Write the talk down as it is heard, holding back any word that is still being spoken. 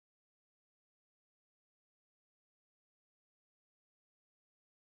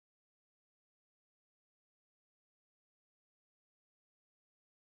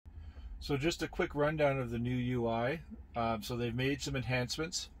So just a quick rundown of the new UI. So they've made some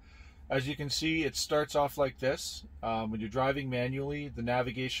enhancements. As you can see, it starts off like this. When you're driving manually, the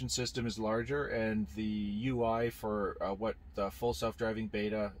navigation system is larger, and the UI for what the full self-driving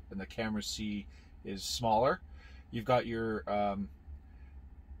beta and the cameras see is smaller. You've got your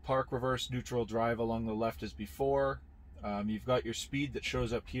park, reverse, neutral, drive along the left as before. You've got your speed that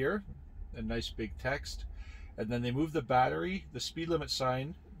shows up here, a nice big text. And then they move the battery, the speed limit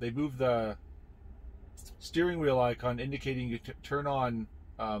sign. They move the steering wheel icon indicating you turn on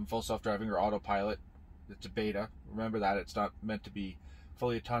full self-driving or autopilot. It's a beta. Remember that it's not meant to be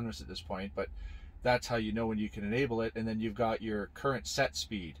fully autonomous at this point, but that's how you know when you can enable it. And then you've got your current set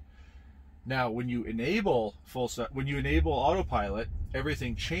speed. Now, when you enable autopilot,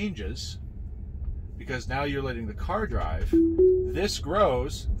 everything changes because now you're letting the car drive. This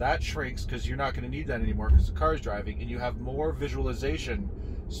grows, that shrinks because you're not going to need that anymore because the car's driving, and you have more visualization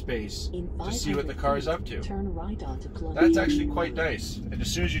space to see what the car is up to. Turn right onto That's actually quite nice. And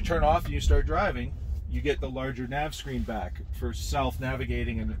as soon as you turn off and you start driving, you get the larger nav screen back for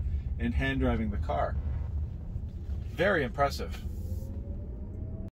self-navigating and hand driving the car. Very impressive.